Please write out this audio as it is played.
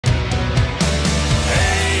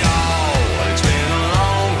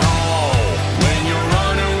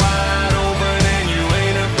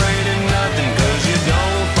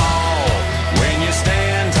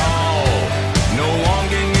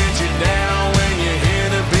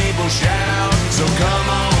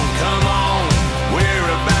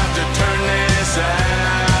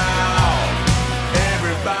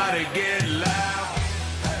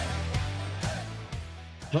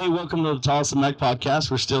welcome to the Tolleson-Mack podcast.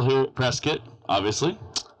 We're still here at Prescott, obviously,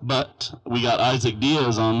 but we got Isaac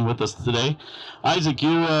Diaz on with us today. Isaac,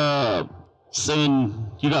 you're saying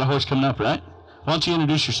you got a horse coming up, right? Why don't you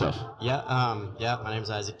introduce yourself? Yeah, my name's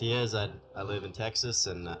Isaac Diaz. I live in Texas,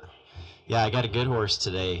 and I got a good horse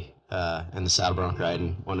today in the saddle bronc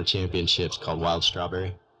riding. Won a championships called Wild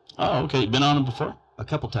Strawberry. Oh, okay. Been on him before? A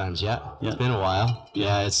couple times, yeah. It's been a while.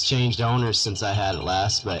 Yeah, it's changed owners since I had it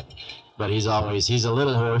last, but he's a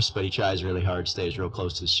little horse, but he tries really hard, stays real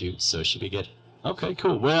close to the chutes, so it should be good. Okay,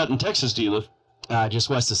 cool. Where out in Texas do you live? Just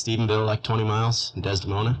west of Stephenville, like 20 miles in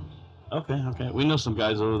Desdemona. Okay. We know some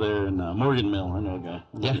guys over there in Morgan Mill. I know a guy.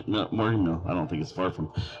 Yeah. Morgan Mill. I don't think it's far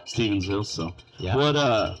from Stevensville, so. Yeah. What,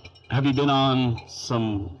 have you been on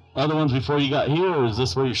some other ones before you got here, or is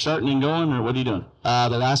this where you're starting and going, or what are you doing? The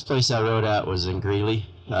last place I rode at was in Greeley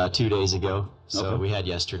 2 days ago. So Okay. we had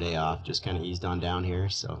yesterday off, just kind of eased on down here,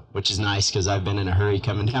 so which is nice because I've been in a hurry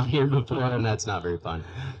coming down here before, and that's not very fun.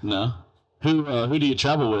 No. Who do you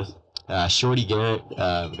travel with? Shorty Garrett,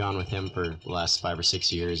 I've gone with him for the last 5 or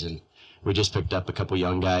 6 years, and we just picked up a couple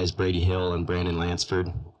young guys, Brady Hill and Brandon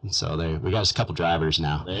Lansford. So we got a couple drivers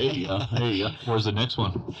now. There you go. Where's the next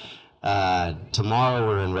one? Tomorrow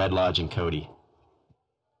we're in Red Lodge and Cody.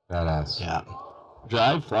 Badass. Yeah.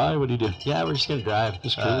 Drive, fly, what do you do? Yeah, we're just going to drive.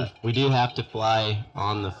 Just cruise. We do have to fly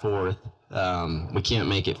on the 4th. We can't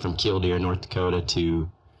make it from Killdeer, North Dakota to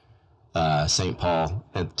St. Paul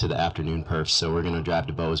to the afternoon perf, so we're going to drive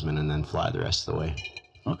to Bozeman and then fly the rest of the way.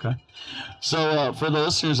 Okay. So for the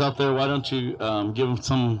listeners out there, why don't you give them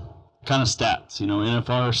some kind of stats,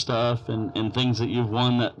 NFR stuff and things that you've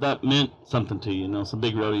won that meant something to you, some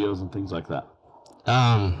big rodeos and things like that.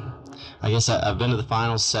 I guess I've been to the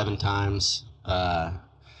finals 7 times.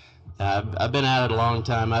 I've been at it a long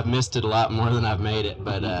time. I've missed it a lot more than I've made it,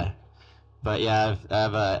 but yeah,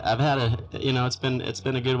 I've had it's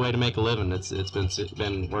been a good way to make a living. It's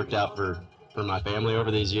been worked out for my family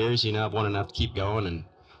over these years. I've won enough to keep going, and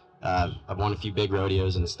I've won a few big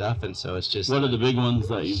rodeos and stuff, and so it's just. What are the big ones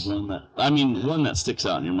that you've won one that sticks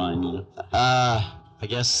out in your mind? I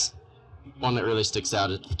guess one that really sticks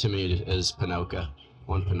out to me is Pinoca.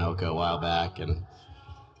 Won Pinoca a while back, and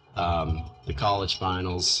the college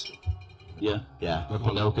finals. Yeah. The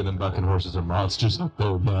Pinoca and bucking horses are monsters up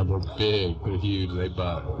there, man. They're big, they're huge, they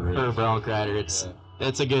butt. For a bronc rider, it's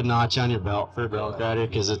a good notch on your belt for a bronc rider,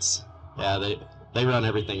 because they run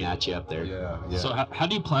everything at you up there. Yeah. So how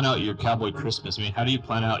do you plan out your cowboy Christmas? How do you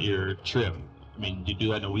plan out your trip? Do you do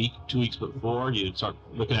that in a week, 2 weeks before? Do you start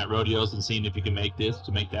looking at rodeos and seeing if you can make this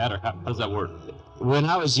to make that, or how does that work? When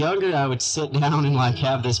I was younger, I would sit down and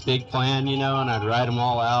have this big plan, and I'd write them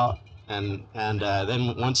all out. And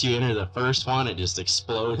then once you enter the first one, it just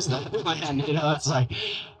explodes that plan. It's like,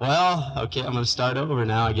 well, okay, I'm going to start over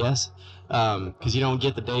now, I guess. Because you don't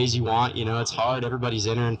get the days you want. It's hard. Everybody's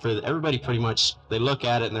entering everybody pretty much, they look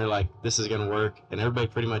at it and they're like, this is going to work. And everybody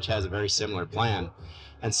pretty much has a very similar plan.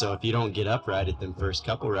 And so if you don't get upright at them first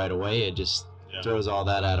couple right away, it just throws all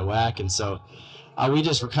that out of whack. And so we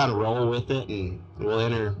just kind of roll with it, and we'll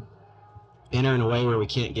enter in a way where we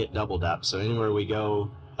can't get doubled up. So anywhere we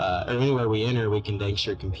go, or anywhere we enter, we can dang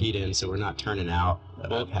sure compete in, so we're not turning out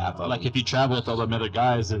half of Like them. if you travel with all them other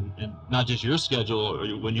guys, and not just your schedule, or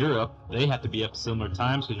when you're up, they have to be up similar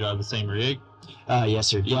times because you have the same rig. Yes,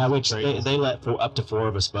 sir. Yeah, which Great. they let up to 4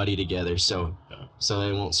 of us buddy together, so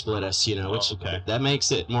they won't split us, which okay. that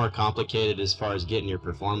makes it more complicated as far as getting your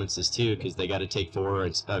performances too, because they got to take 4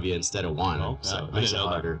 of you instead of 1, Okay. so I it makes it didn't know that.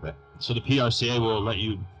 harder. But So the PRCA will let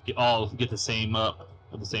you all get the same up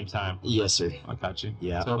at the same time. yes, sir. I got you.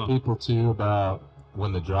 Yeah. Tell people too about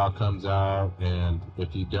when the draw comes out, and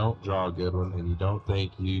if you don't draw a good one and you don't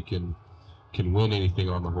think you can win anything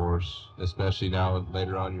on the horse, especially now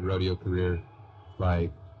later on in your rodeo career,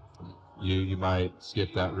 like you might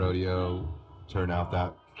skip that rodeo, turn out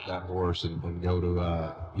that horse and go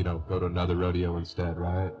to another rodeo instead,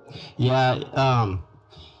 right? Yeah,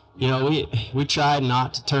 we tried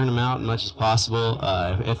not to turn them out as much as possible.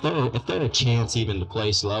 If they're a chance even to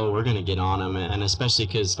place low, we're gonna get on them, and especially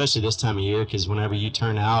this time of year, because whenever you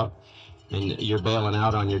turn out and you're bailing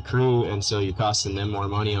out on your crew, and so you're costing them more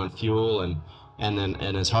money on fuel, and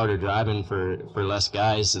it's harder driving for less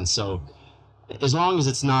guys, and so as long as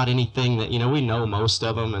it's not anything that we know most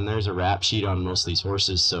of them, and there's a rap sheet on most of these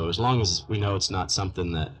horses, so as long as we know it's not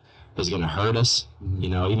something that is going to hurt us,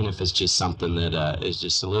 even if it's just something that is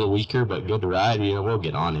just a little weaker but good to ride, we'll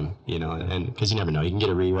get on him, and because you never know, you can get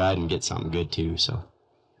a re-ride and get something good too. So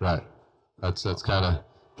Right. That's kind of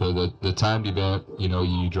the timed event.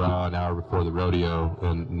 You draw an hour before the rodeo,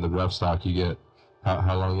 and the rough stock you get.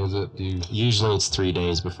 How long is it? Usually it's 3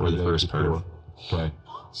 days before the first perf. Okay.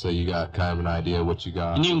 So you got kind of an idea what you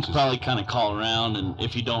got. And you can probably kind of call around, and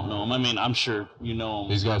if you don't know them, I mean, I'm sure you know them.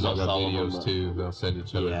 These guys all most got of them, videos but- too. They'll send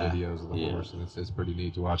each other Yeah. videos of the Yeah. horse, and it's pretty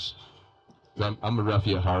neat to watch. I'm a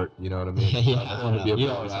roughie at heart, you know what I mean? Yeah, I want to be a you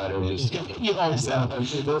pro always rider. have been. Just, You always have been.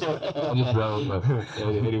 I just rope, but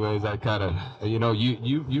anyways, I kind of,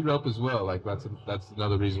 you rope as well. Like that's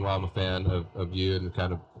another reason why I'm a fan of you, and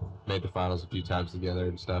kind of made the finals a few times together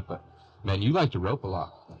and stuff. But man, you like to rope a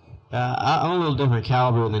lot. I'm a little different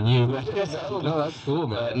caliber than you. No, that's cool,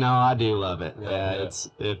 man. But no, I do love it. Yeah,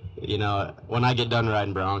 Yeah, when I get done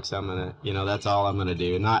riding broncs, I'm gonna, that's all I'm gonna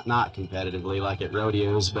do. Not competitively like at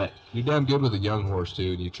rodeos, but You're damn good with a young horse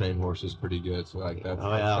too, and you train horses pretty good. So like that's, Oh,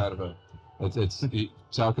 that's yeah. kind of a. It's you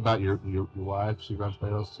talk about your wife. She runs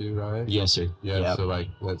barrels too, right? yes, sir. Yeah. Yep. So like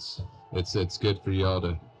it's good for y'all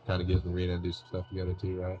to kind of get in the arena and do some stuff together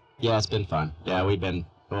too, right? Yeah, it's been fun. Yeah,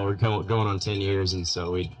 we're going on 10 years, and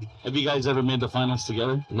so Have you guys ever made the finals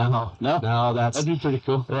together? no, that's That'd be pretty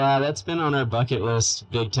cool. yeah, that's been on our bucket list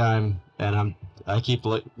big time, and I keep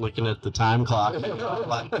looking at the time clock.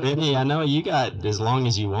 Like, Vinny, I know you got as long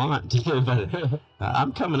as you want, but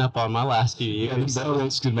I'm coming up on my last few years.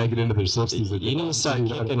 Those could make it into their 60s. You need to start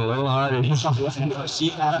kicking a little harder. No, she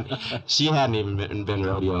hadn't even been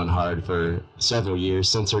rodeoing hard for several years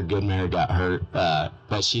since her good mare got hurt.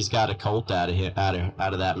 But she's got a colt out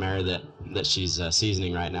of that mare that she's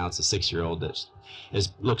seasoning right now. It's a 6-year-old that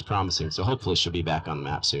looks promising. So hopefully she'll be back on the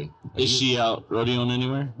map soon. Is she out rodeoing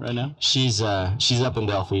anywhere right now? She's up in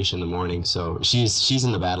Delphiche in the morning. So she's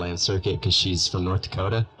in the Badlands circuit because she's from North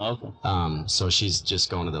Dakota. Okay. So she's just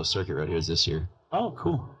going to those circuit rodeos this year. Oh,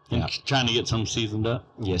 cool. And Yeah. trying to get some seasoned up.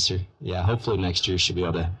 Yes, sir. Yeah, hopefully next year she'll be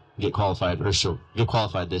able to get qualified, or she'll get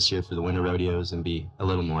qualified this year for the winter rodeos and be a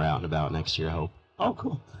little more out and about next year, I hope. Oh,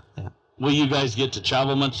 cool. Yeah. Will you guys get to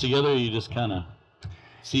travel much together, or you just kind of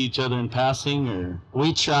see each other in passing, or?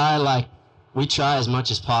 We try as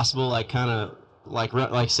much as possible, like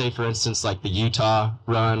say for instance like the Utah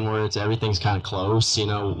run where everything's kind of close,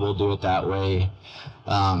 we'll do it that way.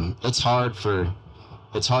 It's hard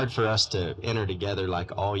for us to enter together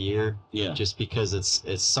like all year, Yeah. just because it's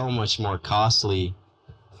so much more costly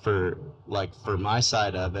for my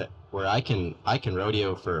side of it, where I can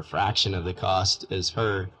rodeo for a fraction of the cost as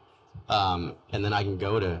her, and then I can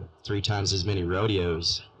go to 3 times as many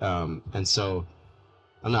rodeos, and so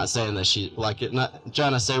I'm not saying that not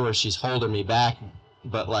trying to say where she's holding me back,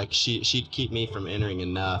 but like she'd keep me from entering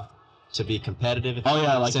enough to be competitive. if Oh that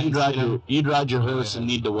yeah, makes like sense, you'd ride your horse and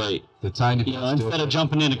need to wait. The tiny Instead of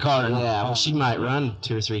jumping in a car. Yeah, well, she might run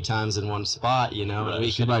 2 or 3 times in one spot, and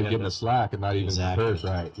we she could might get in the slack and not even Exactly. first,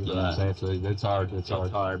 right? You know what I'm saying? So it's hard. It's hard.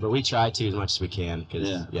 It's hard, but we try to as much as we can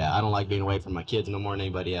because Yeah. I don't like being away from my kids no more than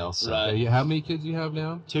anybody else. So. Right. How many kids you have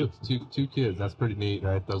now? 2. Two kids. That's pretty neat,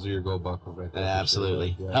 right? Those are your gold buckles right there.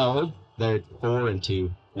 Absolutely. Yeah. How old? They're 4 and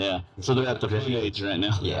 2. Yeah. So they're at the free age right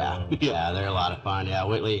now. Yeah, yeah, they're a lot of fun. Yeah,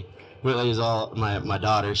 Whitley is all my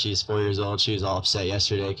daughter. She's 4 years old. She was all upset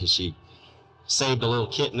yesterday because she saved a little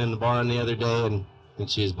kitten in the barn the other day, and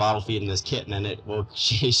she was bottle feeding this kitten, and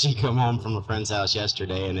she come home from a friend's house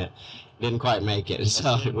yesterday, and it didn't quite make it.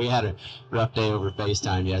 So we had a rough day over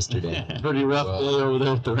FaceTime yesterday. Pretty rough day over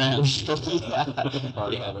there at the ranch.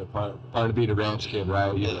 Part of being a ranch kid,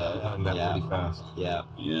 right? You learn that Yeah. pretty fast. Yeah.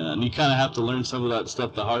 Yeah, and you kind of have to learn some of that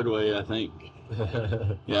stuff the hard way, I think.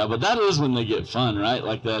 Yeah, but that is when they get fun, right?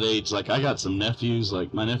 Like that age. Like I got some nephews,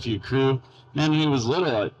 like my nephew Cruz. Man, when he was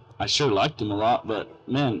little, I sure liked him a lot, but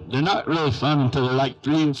man, they're not really fun until they're like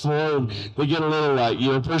 3 or 4, and they get a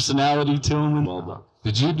little personality to them. And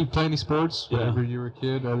Did you play any sports Yeah. whenever you were a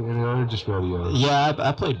kid, or just rodeo? Yeah,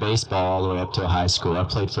 I played baseball all the way up to high school. I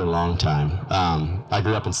played for a long time. I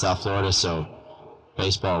grew up in South Florida, so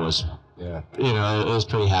baseball was, Yeah. it was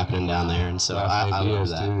pretty happening down there, and so I love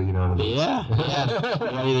Diaz that. too, you know what I mean? Yeah. You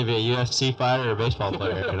gotta either be a UFC fighter or a baseball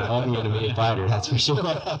player, and I'm going to be a fighter, that's for sure.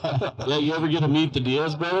 yeah, you ever get to meet the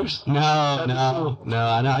Diaz brothers? No, I know.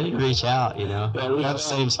 I need to reach out, We have the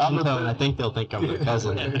same skin I'm tone. I think they'll think I'm their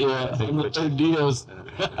cousin. Yeah, I'm the third Diaz.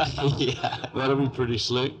 Yeah. That'll be pretty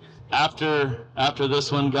slick. After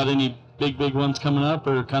this one, got any big ones coming up,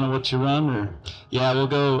 or kind of what you run, or? Yeah, we'll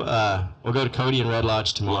go to Cody and Red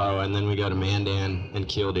Lodge tomorrow, and then we go to Mandan and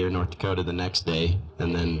Killdeer, North Dakota the next day,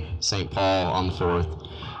 and then St. Paul on the 4th,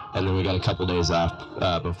 and then we got a couple days off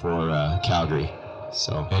before Calgary.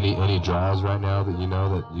 So Any draws right now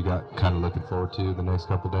that you got kind of looking forward to the next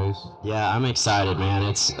couple days? yeah, I'm excited, man.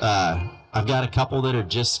 It's I've got a couple that are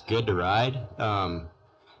just good to ride,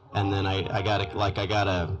 and then I got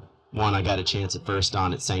a chance at first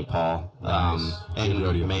on at St. Paul, Nice. and Good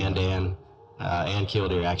rodeo. Mandan, and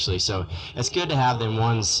Killdeer actually. So it's good to have them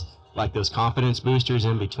ones like those confidence boosters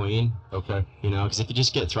in between. Okay. You know, because if you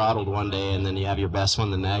just get throttled one day and then you have your best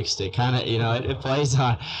one the next, it kind of, you know, it plays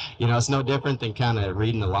on, you know, it's no different than kind of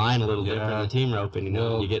reading the line a little different in the team rope, and, you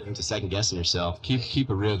know, you get into second guessing yourself. Keep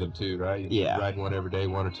a rhythm too, right? Yeah. Riding one every day,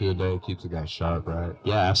 1 or 2 a day, keeps the guy sharp, right?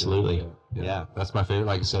 Yeah, absolutely. Yeah. That's my favorite.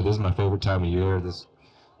 Like I said, this is my favorite time of year.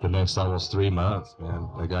 The next almost 3 months, man.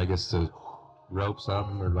 The guy gets to rope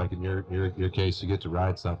something, or like in your case, you get to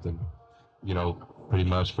ride something, you know, pretty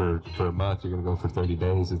much for a month. You're going to go for 30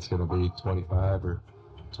 days. It's going to be 25 or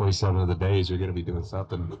 27 of the days you're going to be doing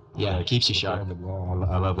something. Yeah, it keeps you sharp. And,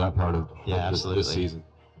 I love that part of absolutely. this season.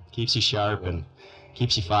 Keeps you sharp and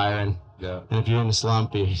keeps you firing. Yeah. And if you're in a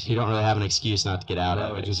slump, you don't really have an excuse not to get out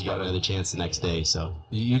of it. Just You got another chance the next day. So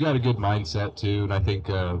you got a good mindset too, and I think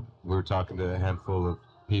we were talking to a handful of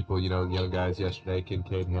people, you know, young guys yesterday,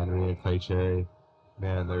 Kincaid Henry and Clay Cherry.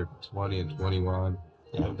 Man, they're 20 and 21.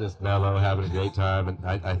 Yeah. Just mellow, having a great time, and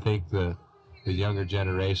I think the younger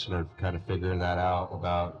generation are kind of figuring that out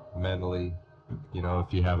about mentally. You know,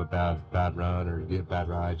 if you have a bad run or you get a bad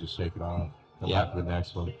ride, just shake it off. Come back to the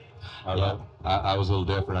next one. I was a little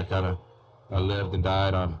different. I lived and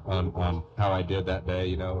died on how I did that day.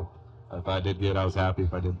 You know, if I did good, I was happy.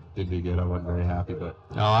 If I didn't do good, I wasn't very happy. But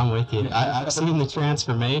I'm with you. I've seen the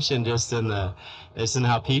transformation just in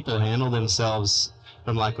how people handle themselves.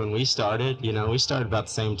 From like when we started, you know, we started about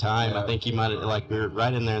the same time. I think you might have, like, we were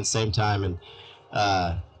right in there at the same time. And,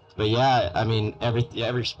 but yeah, I mean,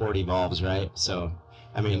 every sport evolves, right? So,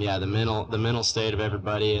 I mean, yeah, the mental state of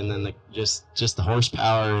everybody, and then just the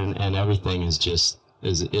horsepower and everything is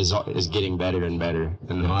getting better and better.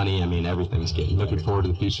 And the money, I mean, everything's getting better. looking forward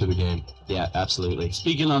to the future of the game. Yeah, absolutely.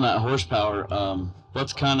 Speaking on that horsepower,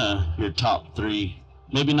 what's kind of your top 3?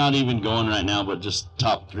 Maybe not even going right now, but just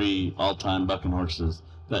top 3 all-time bucking horses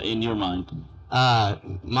that in your mind.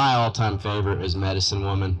 My all-time favorite is Medicine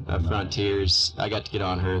Woman, Frontiers. I got to get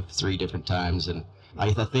on her 3 different times, and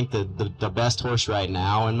I think the best horse right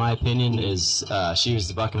now, in my opinion, is she was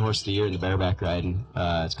the bucking horse of the year in the bareback riding.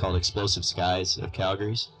 It's called Explosive Skies of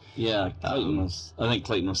Calgary's. Yeah, I think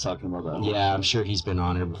Clayton was talking about that. Yeah, I'm sure he's been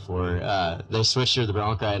on her before. They switched her to the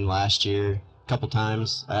bronc riding last year. Couple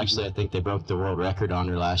times. Actually, I think they broke the world record on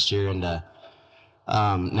her last year, and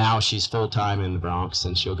now she's full-time in the Bronx,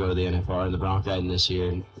 and she'll go to the NFR in the bronc riding this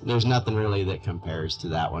year. And there's nothing really that compares to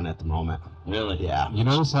that one at the moment. Really? Yeah. You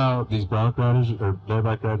notice how these bronc riders or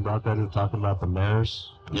bareback riding bronc riders are talking about the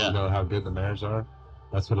mares? Yeah. You know how good the mares are?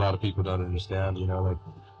 That's what a lot of people don't understand. You know, like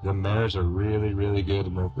the mares are really, really good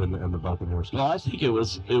in the bucking horse. Well, I think it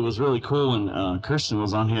was really cool when Kirsten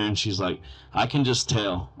was on here, and she's like, I can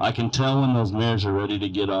tell when those mares are ready to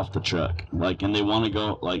get off the truck, like, and they want to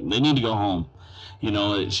go, like, they need to go home. You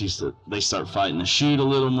know, she said they start fighting the chute a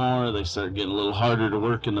little more. They start getting a little harder to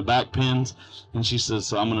work in the back pins, and she says,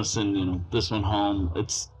 so I'm gonna send this one home.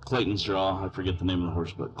 It's Clayton's draw. I forget the name of the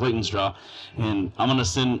horse, but Clayton's draw, and I'm gonna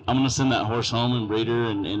send that horse home and breed her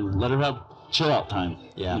and let her have chill out time.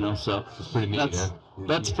 Yeah. You know, so It's pretty neat.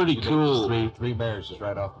 that's pretty cool. Three mares just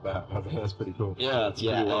right off the bat. I mean, that's pretty cool. Yeah, it's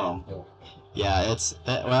pretty wild. Yeah,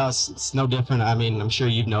 it's no different. I mean, I'm sure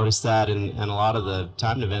you've noticed that in a lot of the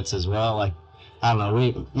timed events as well. Like, I don't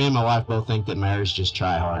know, me and my wife both think that mares just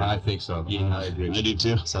try hard. I think so. Yeah, I agree. I do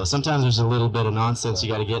too. So sometimes there's a little bit of nonsense you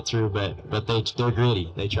got to get through, but they're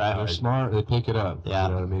gritty. They try They're hard. smart. They pick it up. Yeah. You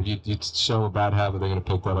know what I mean? You show them a bad habit, they're going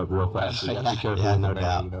to pick that up real fast. So you have to be careful Yeah, with no the mare,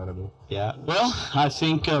 doubt. You know what I mean? Yeah. Well, I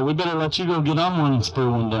think we better let you go get on one and spur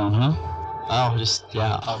one down, huh? I'll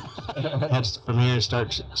head from here and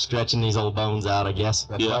start stretching these old bones out, I guess.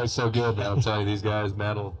 That's why it's so good. I'll tell you, these guys,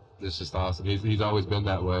 man, it's just awesome. He's always been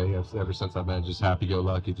that way ever since I've been just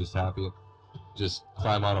happy-go-lucky, just happy. Just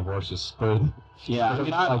climb on a horse, just spur. Yeah, I mean,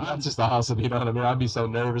 That's just awesome. You know what I mean? I'd be so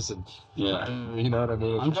nervous and yeah. you know what I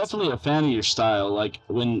mean? I'm definitely a fan of your style. Like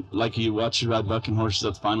when you watch you ride bucking horses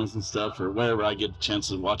at the finals and stuff, or wherever I get a chance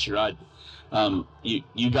to watch you ride.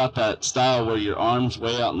 You got that style where your arms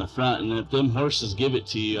way out in the front, and if them horses give it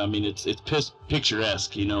to you, I mean, it's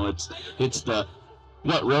picturesque. You know, it's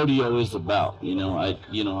what rodeo is about. You know, I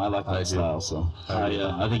like that style. So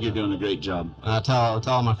I think you're doing a great job. I tell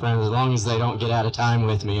all my friends, as long as they don't get out of time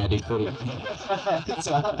with me, I do pretty good.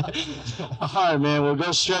 All right, man. We'll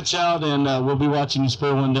go stretch out, and we'll be watching you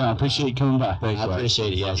spur one down. Appreciate you coming by. Thanks, I Mike.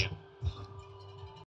 appreciate it, yes.